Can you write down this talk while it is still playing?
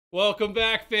Welcome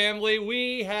back, family.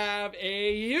 We have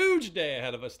a huge day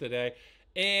ahead of us today.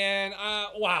 And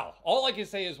wow, all I can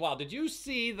say is wow. Did you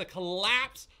see the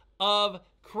collapse of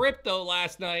crypto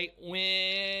last night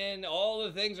when all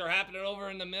the things are happening over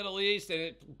in the Middle East and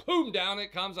it boom, down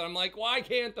it comes? And I'm like, why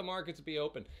can't the markets be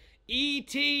open?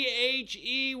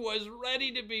 ETHE was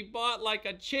ready to be bought like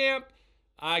a champ.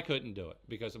 I couldn't do it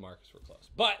because the markets were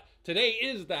closed. But today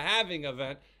is the halving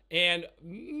event. And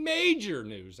major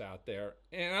news out there,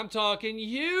 and I'm talking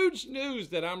huge news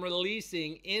that I'm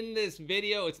releasing in this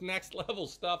video. It's next level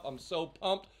stuff. I'm so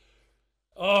pumped.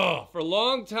 Oh, for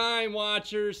long time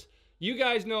watchers, you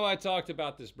guys know I talked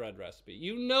about this bread recipe.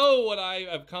 You know what I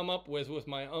have come up with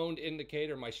my own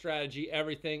indicator, my strategy,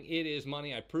 everything. It is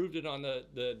money. I proved it on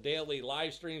the daily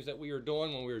live streams that we were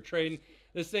doing when we were trading.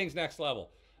 This thing's next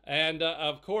level. And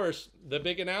of course, the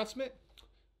big announcement,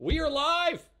 we are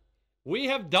live. We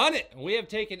have done it. We have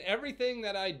taken everything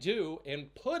that I do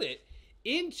and put it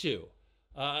into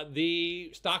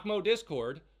the StockMo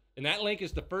Discord. And that link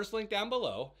is the first link down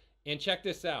below. And check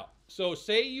this out. So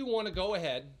say you want to go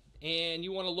ahead and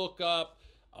you want to look up,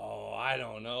 oh, I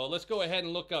don't know. Let's go ahead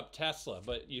and look up Tesla.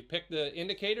 But you pick the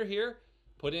indicator here,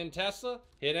 put in Tesla,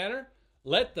 hit enter.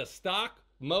 Let the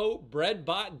StockMo bread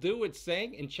bot do its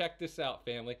thing. And check this out,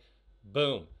 family.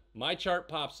 Boom. My chart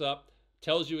pops up.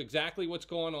 Tells you exactly what's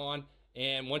going on,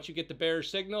 and once you get the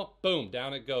bearish signal, boom,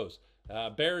 down it goes.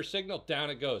 Bearish signal, down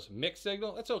it goes. Mixed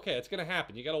signal, that's okay, it's gonna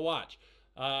happen, you gotta watch.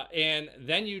 And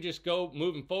then you just go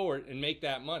moving forward and make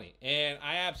that money. And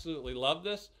I absolutely love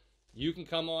this. You can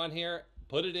come on here,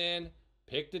 put it in,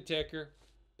 pick the ticker,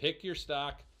 pick your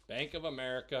stock, Bank of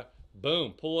America,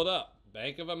 boom, pull it up,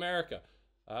 Bank of America.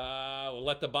 We'll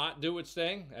let the bot do its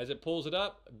thing. As it pulls it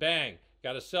up, bang.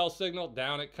 Got a sell signal,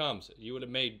 down it comes. You would have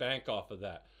made bank off of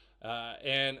that.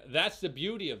 And that's the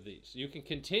beauty of these. You can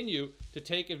continue to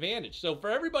take advantage. So for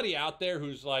everybody out there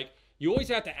who's like, you always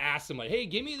have to ask somebody, hey,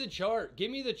 give me the chart, give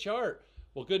me the chart.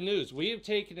 Well, good news. We have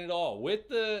taken it all with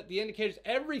the indicators,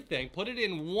 everything, put it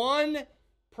in one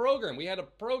program. We had a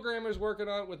programmers working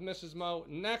on it with Mrs. Mo,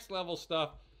 next level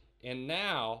stuff. And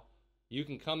now you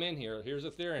can come in here. Here's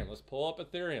Ethereum. Let's pull up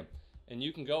Ethereum. And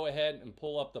you can go ahead and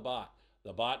pull up the bot.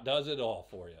 The bot does it all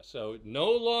for you. So no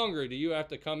longer do you have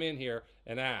to come in here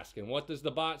and ask. And what does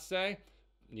the bot say?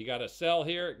 You got to sell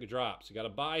here, it drops. You got to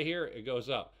buy here, it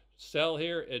goes up. Sell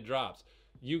here, it drops.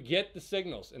 You get the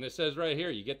signals. And it says right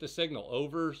here, you get the signal.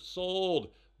 Oversold.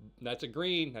 That's a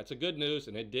green. That's a good news.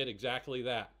 And it did exactly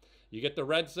that. You get the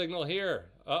red signal here.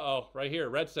 Uh-oh, right here,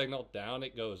 red signal. Down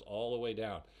it goes all the way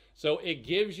down. So it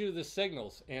gives you the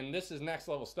signals. And this is next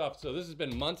level stuff. So this has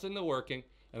been months in the working.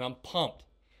 And I'm pumped.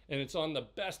 And it's on the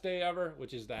best day ever,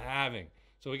 which is the halving.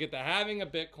 So we get the halving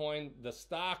of Bitcoin. The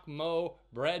StockMo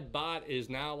bread bot is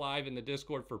now live in the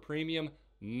Discord for premium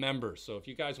members. So if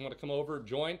you guys want to come over,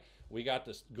 join. We got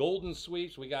this golden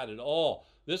sweeps. We got it all.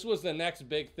 This was the next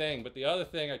big thing. But the other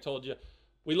thing I told you,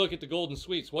 we look at the golden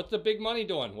sweeps. What's the big money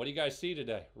doing? What do you guys see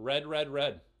today? Red, red,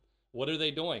 red. What are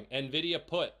they doing? NVIDIA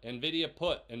put, NVIDIA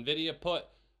put, NVIDIA put.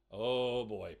 Oh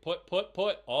boy, put.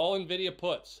 All NVIDIA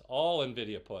puts, all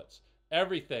NVIDIA puts.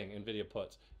 Everything NVIDIA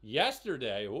puts.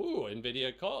 Yesterday, ooh,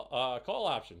 NVIDIA call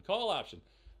option.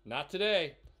 Not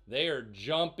today. They are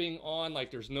jumping on like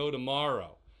there's no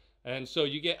tomorrow. And so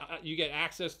you get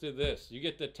access to this. You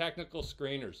get the technical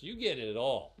screeners. You get it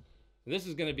all. This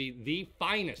is going to be the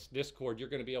finest Discord you're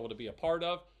going to be able to be a part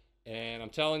of. And I'm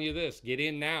telling you this, get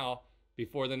in now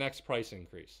before the next price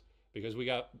increase, because we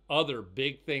got other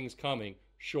big things coming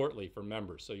shortly for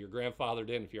members. So you're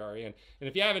grandfathered in if you are in. And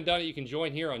if you haven't done it, you can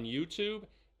join here on YouTube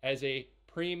as a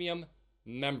premium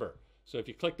member. So if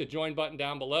you click the join button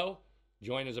down below,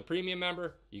 join as a premium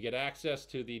member, you get access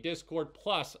to the Discord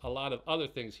plus a lot of other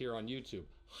things here on YouTube.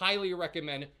 Highly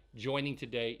recommend joining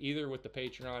today, either with the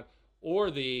Patreon or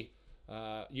the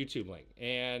YouTube link.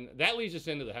 And that leads us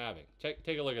into the halving.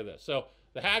 Take a look at this. So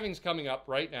the halving's coming up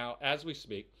right now as we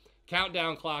speak.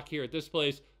 Countdown clock here at this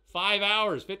place. 5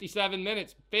 hours, 57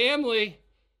 minutes. Family,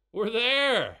 we're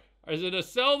there. Is it a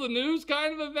sell the news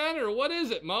kind of event, or what is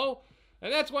it, Mo?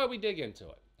 And that's why we dig into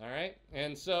it, all right?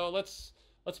 And so let's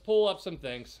pull up some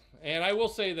things. And I will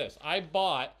say this. I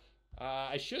bought,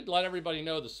 I should let everybody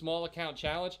know, the small account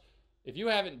challenge. If you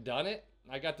haven't done it,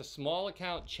 I got the small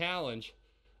account challenge.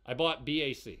 I bought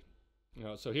BAC. You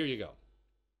know, so here you go.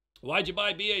 Why'd you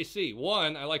buy BAC?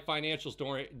 One, I like financials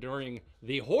during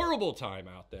the horrible time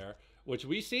out there, which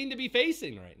we seem to be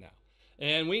facing right now.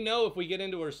 And we know if we get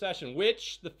into a recession,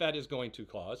 which the Fed is going to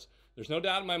cause, there's no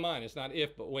doubt in my mind, it's not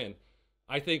if, but when.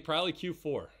 I think probably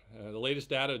Q4. The latest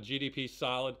data, GDP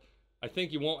solid. I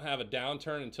think you won't have a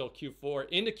downturn until Q4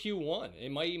 into Q1.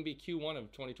 It might even be Q1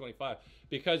 of 2025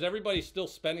 because everybody's still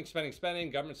spending.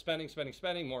 Government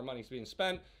spending. More money's being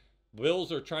spent.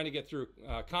 Bills are trying to get through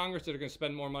Congress that are going to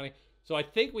spend more money. So I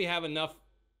think we have enough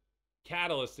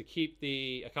catalyst to keep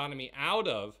the economy out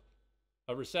of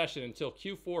a recession until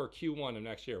Q4 or Q1 of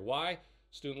next year. Why?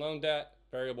 Student loan debt,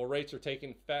 variable rates are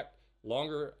taking effect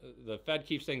longer. The Fed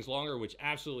keeps things longer, which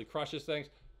absolutely crushes things.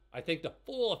 I think the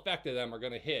full effect of them are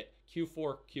going to hit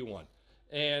Q4, Q1.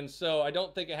 And so I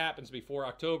don't think it happens before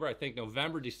October. I think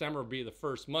November, December will be the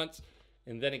first months,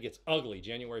 and then it gets ugly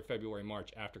January, February, March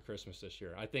after Christmas this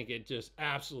year. I think it just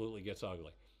absolutely gets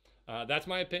ugly. That's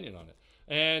my opinion on it.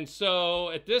 And so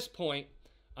at this point,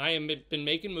 I have been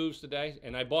making moves today,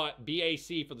 and I bought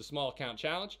BAC for the small account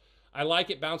challenge. I like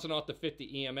it bouncing off the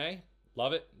 50 EMA.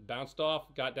 Love it. Bounced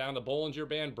off, got down the Bollinger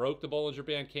Band, broke the Bollinger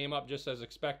Band, came up just as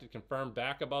expected, confirmed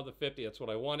back above the 50. That's what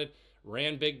I wanted.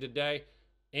 Ran big today,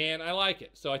 and I like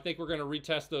it. So I think we're going to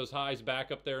retest those highs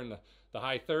back up there in the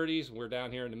high 30s. We're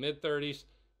down here in the mid 30s,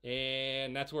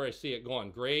 and that's where I see it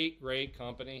going. Great, great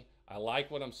company. I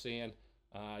like what I'm seeing.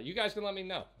 You guys can let me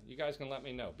know.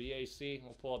 BAC,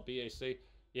 we'll pull up BAC.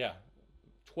 Yeah,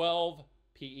 12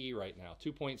 PE right now,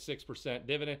 2.6%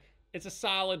 dividend. It's a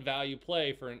solid value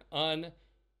play for an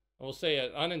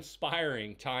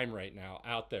uninspiring time right now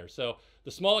out there. So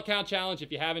the small account challenge, if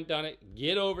you haven't done it,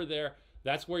 get over there.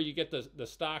 That's where you get the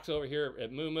stocks over here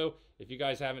at Moo. If you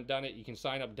guys haven't done it, you can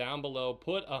sign up down below,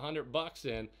 put $100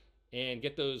 in, and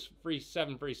get those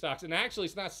 7 free stocks. And actually,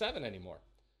 it's not 7 anymore.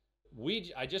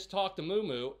 I just talked to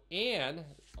Moo, and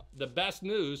the best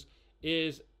news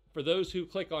is for those who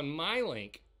click on my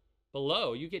link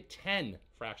below, you get 10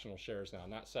 fractional shares now,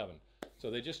 not 7.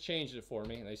 So they just changed it for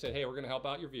me, and they said, hey, we're going to help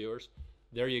out your viewers.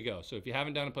 There you go. So if you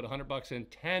haven't done it, put $100 in,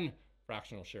 10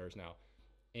 fractional shares now.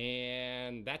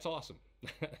 And that's awesome.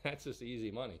 That's just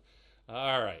easy money.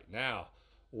 All right, now,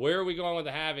 where are we going with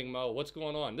the halving, Mo? What's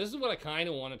going on? This is what I kind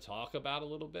of want to talk about a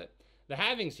little bit. The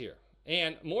halving's here.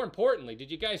 And more importantly, did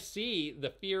you guys see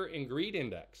the fear and greed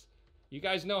index? You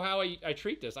guys know how I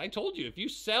treat this. I told you, if you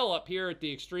sell up here at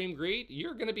the extreme greed,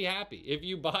 you're going to be happy. If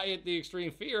you buy at the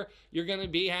extreme fear, you're going to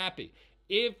be happy.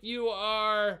 If you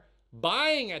are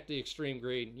buying at the extreme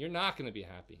greed, you're not going to be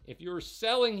happy. If you're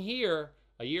selling here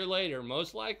a year later,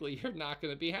 most likely you're not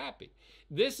going to be happy.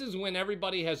 This is when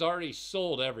everybody has already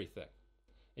sold everything.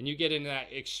 And you get into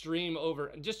that extreme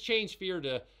just change fear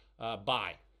to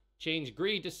buy. Change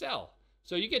greed to sell.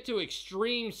 So you get to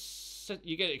extreme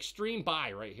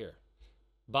buy right here.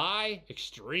 Buy,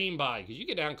 extreme buy, because you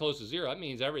get down close to zero. That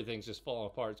means everything's just falling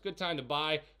apart. It's a good time to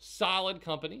buy solid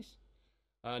companies.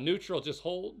 Neutral, just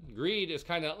hold. Greed is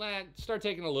kind of, start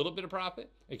taking a little bit of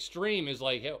profit. Extreme is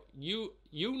like, hey, you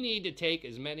need to take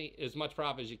as much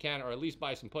profit as you can, or at least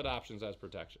buy some put options as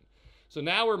protection. So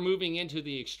now we're moving into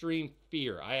the extreme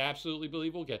fear. I absolutely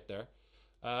believe we'll get there.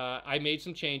 I made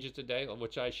some changes today,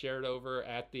 which I shared over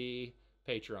at the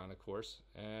Patreon, of course.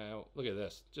 Look at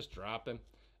this, just dropping.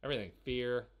 Everything,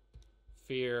 fear.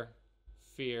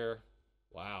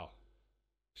 Wow.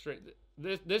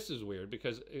 This is weird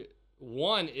because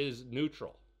one is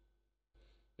neutral.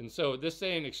 And so this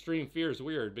saying extreme fear is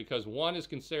weird because one is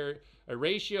considered, a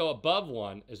ratio above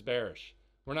 1 is bearish.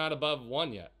 We're not above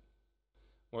 1 yet.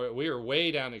 We are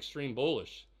way down extreme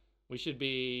bullish. We should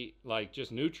be like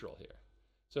just neutral here.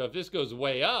 So if this goes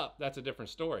way up, that's a different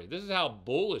story. This is how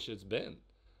bullish it's been.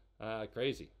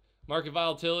 Crazy. Market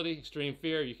volatility, extreme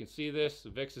fear. You can see this. The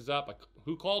VIX is up.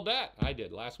 Who called that? I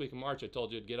did. Last week in March, I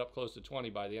told you it'd get up close to 20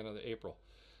 by the end of April.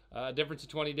 Difference of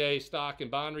 20-day stock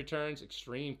and bond returns,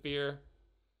 extreme fear.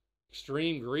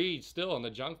 Extreme greed still on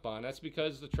the junk bond. That's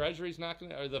because the Treasury's not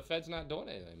going to, or the Fed's not doing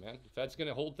anything, man. The Fed's going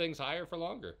to hold things higher for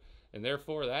longer. And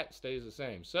therefore, that stays the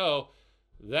same. So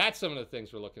that's some of the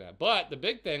things we're looking at. But the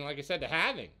big thing, like I said, the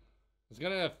halving is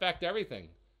going to affect everything.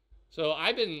 So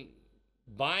I've been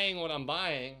buying what I'm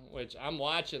buying, which I'm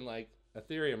watching like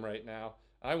Ethereum right now.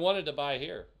 I wanted to buy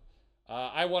here.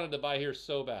 I wanted to buy here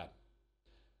so bad.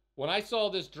 When I saw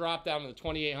this drop down to the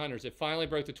 2800s, it finally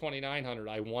broke to 2900.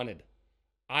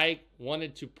 I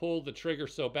wanted to pull the trigger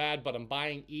so bad, but I'm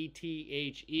buying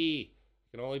ETHE. You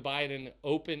can only buy it in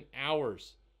open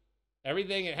hours.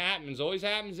 Everything that happens always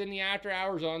happens in the after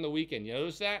hours on the weekend. You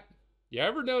notice that? You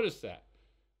ever notice that?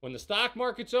 When the stock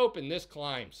market's open, this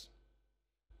climbs.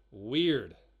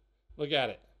 Weird. Look at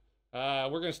it. We're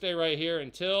going to stay right here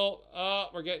until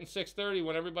we're getting 6:30.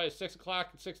 When everybody's 6 o'clock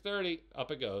at 6:30,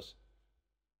 up it goes.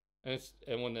 And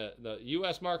when the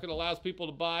U.S. market allows people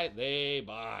to buy, they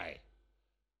buy.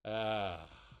 I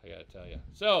got to tell you.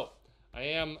 So I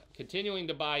am continuing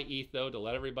to buy ETH, though, to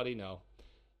let everybody know.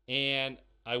 And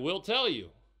I will tell you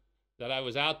that I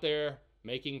was out there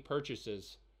making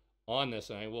purchases on this,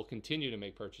 and I will continue to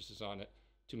make purchases on it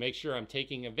to make sure I'm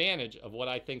taking advantage of what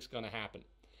I think is going to happen.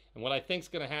 And what I think is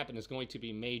going to happen is going to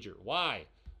be major. Why?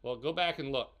 Well, go back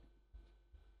and look.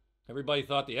 Everybody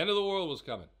thought the end of the world was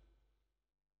coming.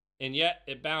 And yet,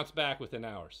 it bounced back within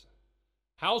hours.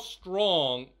 How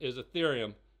strong is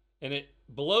Ethereum? And it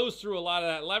blows through a lot of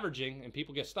that leveraging, and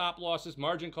people get stop losses,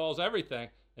 margin calls, everything,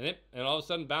 and all of a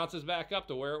sudden bounces back up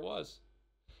to where it was.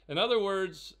 In other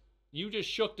words, you just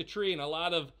shook the tree, and a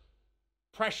lot of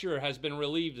pressure has been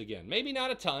relieved again. Maybe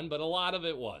not a ton, but a lot of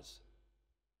it was.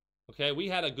 Okay, we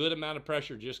had a good amount of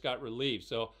pressure just got relieved.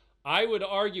 So I would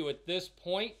argue at this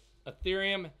point,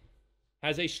 Ethereum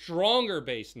has a stronger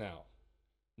base now.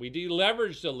 We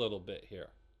deleveraged a little bit here.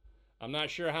 I'm not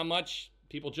sure how much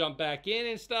people jump back in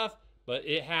and stuff, but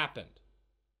it happened.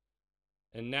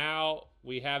 And now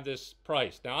we have this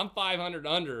price. Now I'm 500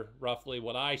 under roughly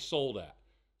what I sold at.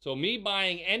 So me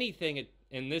buying anything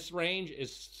in this range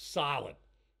is solid.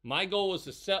 My goal was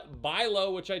to buy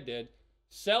low, which I did,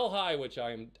 sell high, which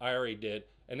I already did,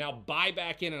 and now buy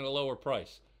back in at a lower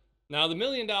price. Now, the $1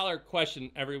 million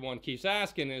question everyone keeps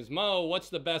asking is, Mo, what's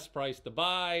the best price to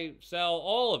buy, sell,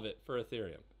 all of it for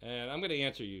Ethereum? And I'm going to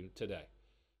answer you today.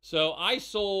 So I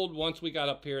sold once we got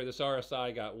up here. This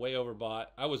RSI got way overbought.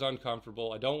 I was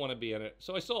uncomfortable. I don't want to be in it.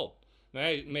 So I sold. Now,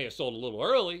 I may have sold a little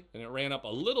early, and it ran up a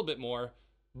little bit more.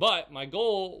 But my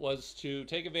goal was to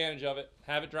take advantage of it,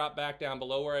 have it drop back down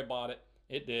below where I bought it.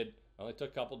 It did. It only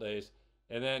took a couple days.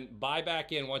 And then buy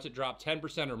back in once it dropped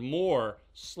 10% or more,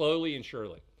 slowly and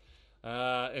surely.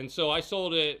 And so I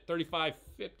sold it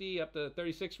 35.50 up to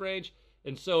 36 range.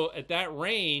 And so at that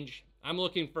range, I'm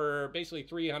looking for basically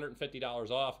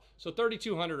 $350 off. So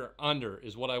 3,200 or under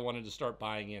is what I wanted to start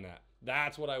buying in at.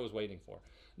 That's what I was waiting for.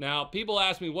 Now, people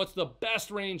ask me, what's the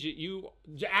best range that you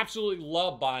absolutely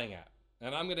love buying at?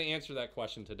 And I'm going to answer that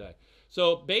question today.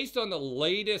 So based on the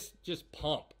latest just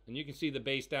pump, and you can see the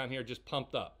base down here just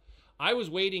pumped up, I was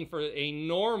waiting for a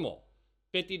normal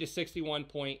 50 to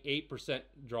 61.8%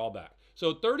 drawback.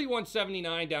 So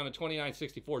 31.79 down to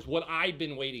 29.64 is what I've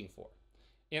been waiting for.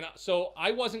 And so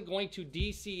I wasn't going to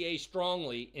DCA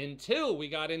strongly until we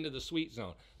got into the sweet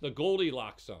zone, the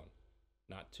Goldilocks zone.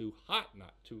 Not too hot,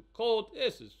 not too cold.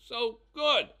 This is so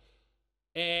good.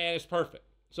 And it's perfect.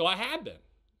 So I have been.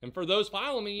 And for those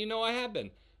following me, you know I have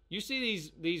been. You see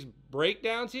these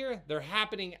breakdowns here? They're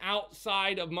happening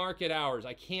outside of market hours.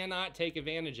 I cannot take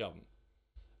advantage of them.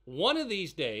 One of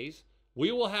these days,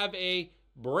 we will have a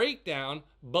breakdown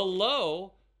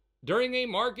below during a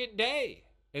market day.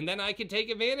 And then I can take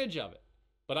advantage of it.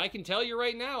 But I can tell you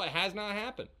right now, it has not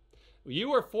happened.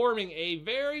 You are forming a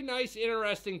very nice,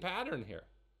 interesting pattern here.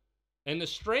 And the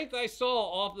strength I saw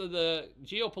off of the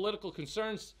geopolitical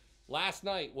concerns last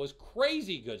night was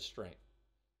crazy good strength.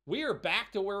 We are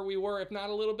back to where we were, if not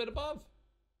a little bit above.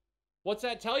 What's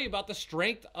that tell you about the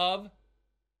strength of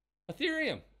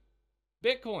Ethereum,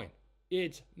 Bitcoin?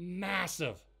 It's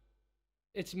massive.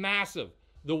 It's massive.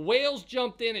 The whales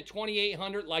jumped in at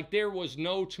 2,800 like there was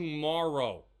no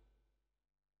tomorrow.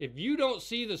 If you don't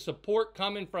see the support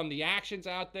coming from the actions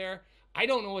out there, I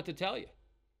don't know what to tell you.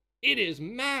 It is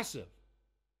massive.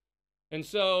 And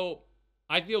so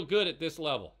I feel good at this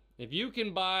level. If you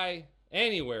can buy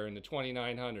anywhere in the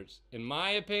 2,900s, in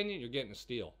my opinion, you're getting a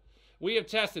steal. We have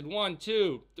tested 1,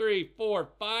 2, 3, 4,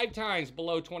 5 times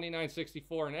below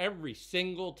 29.64, and every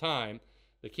single time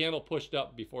the candle pushed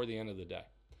up before the end of the day.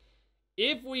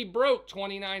 If we broke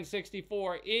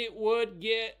 29.64, it would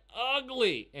get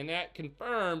ugly, and that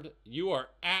confirmed you are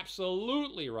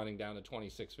absolutely running down to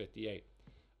 26.58.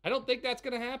 I don't think that's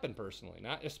going to happen personally,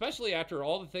 not especially after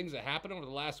all the things that happened over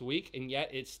the last week, and yet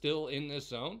it's still in this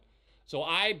zone. So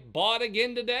I bought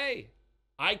again today.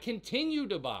 I continue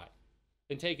to buy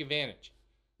and take advantage.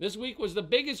 This week was the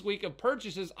biggest week of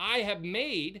purchases I have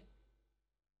made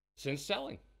since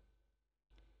selling.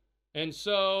 And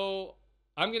so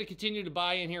I'm going to continue to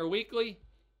buy in here weekly.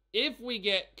 If we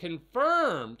get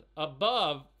confirmed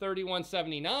above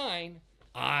 31.79,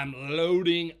 I'm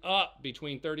loading up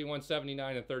between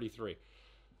 31.79 and 33.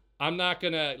 I'm not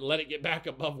going to let it get back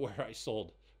above where I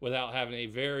sold without having a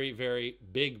very, very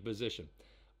big position.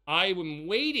 I am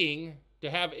waiting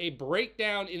to have a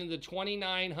breakdown into the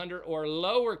 2,900 or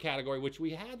lower category, which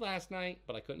we had last night,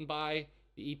 but I couldn't buy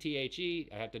the ETHE.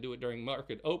 I have to do it during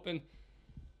market open.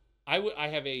 I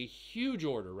have a huge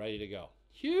order ready to go.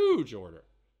 Huge order.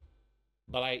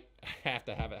 But I have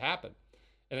to have it happen.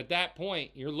 And at that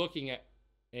point, you're looking at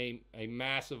a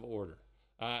massive order.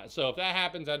 So if that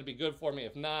happens, that'd be good for me.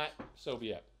 If not, so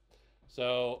be it.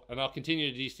 So, and I'll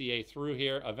continue to DCA through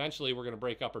here. Eventually, we're going to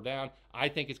break up or down. I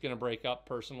think it's going to break up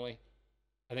personally.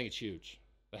 I think it's huge.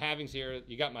 The halving's here.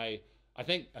 You got I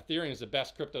think Ethereum is the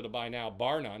best crypto to buy now,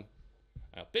 bar none.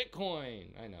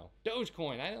 Bitcoin, I know.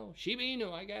 Dogecoin, I know. Shiba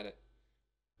Inu, I get it.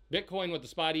 Bitcoin with the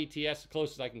spot ETS, the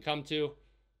closest I can come to.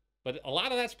 But a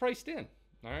lot of that's priced in,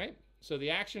 all right? So the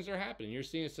actions are happening. You're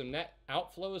seeing some net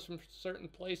outflows from certain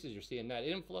places. You're seeing net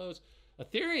inflows.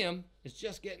 Ethereum is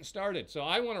just getting started. So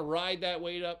I want to ride that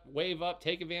wave up,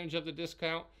 take advantage of the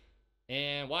discount,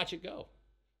 and watch it go.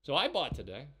 So I bought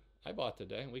today.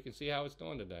 We can see how it's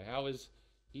doing today. How is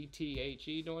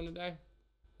ETHE doing today?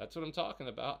 That's what I'm talking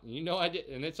about. You know I did,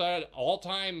 and it's at an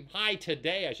all-time high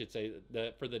today, I should say.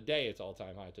 For the day, it's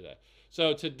all-time high today.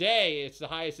 So today, it's the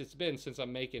highest it's been since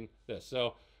I'm making this.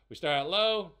 So we start at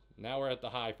low, now we're at the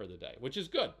high for the day, which is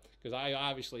good, because I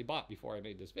obviously bought before I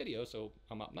made this video, so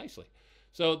I'm up nicely.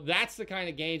 So that's the kind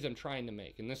of gains I'm trying to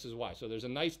make, and this is why. So there's a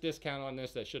nice discount on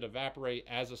this that should evaporate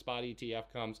as the spot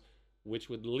ETF comes, which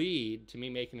would lead to me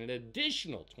making an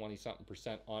additional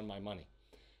 20-something% on my money.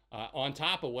 On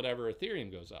top of whatever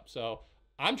Ethereum goes up. So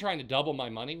I'm trying to double my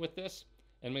money with this,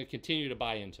 and I'm going to continue to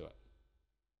buy into it.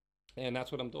 And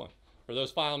that's what I'm doing. For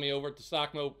those following me over at the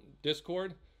StockMo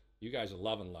Discord, you guys are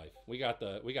loving life. We got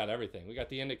everything. We got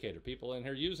the indicator. People in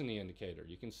here using the indicator.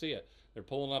 You can see it. They're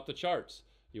pulling up the charts.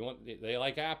 They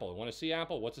like Apple. Want to see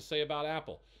Apple? What's it say about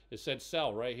Apple? It said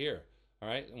sell right here. All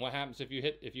right. And what happens if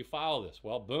you follow this?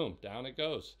 Well, boom, down it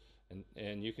goes.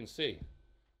 And you can see.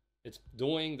 It's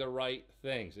doing the right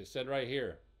things. It said right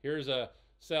here, here's a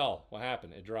sell. What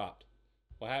happened? It dropped.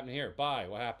 What happened here? Buy.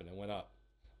 What happened? It went up.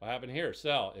 What happened here?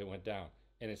 Sell. It went down.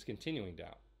 And it's continuing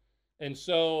down. And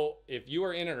so if you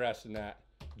are interested in that,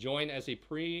 join as a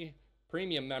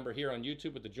premium member here on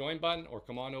YouTube with the join button, or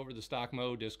come on over to the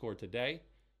StockMo Discord today.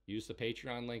 Use the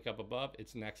Patreon link up above.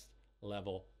 It's next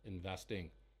level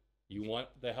investing. You want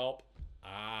the help?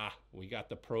 We got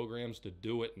the programs to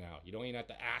do it now. You don't even have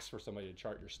to ask for somebody to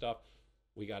chart your stuff.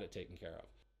 We got it taken care of.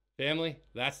 Family,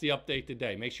 that's the update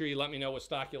today. Make sure you let me know what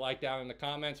stock you like down in the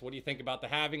comments. What do you think about the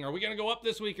halving? Are we going to go up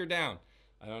this week or down?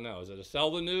 I don't know. Is it a sell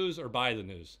the news or buy the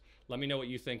news? Let me know what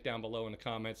you think down below in the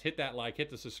comments. Hit that like, hit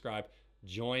the subscribe.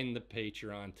 Join the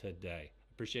Patreon today.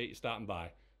 Appreciate you stopping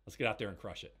by. Let's get out there and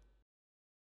crush it.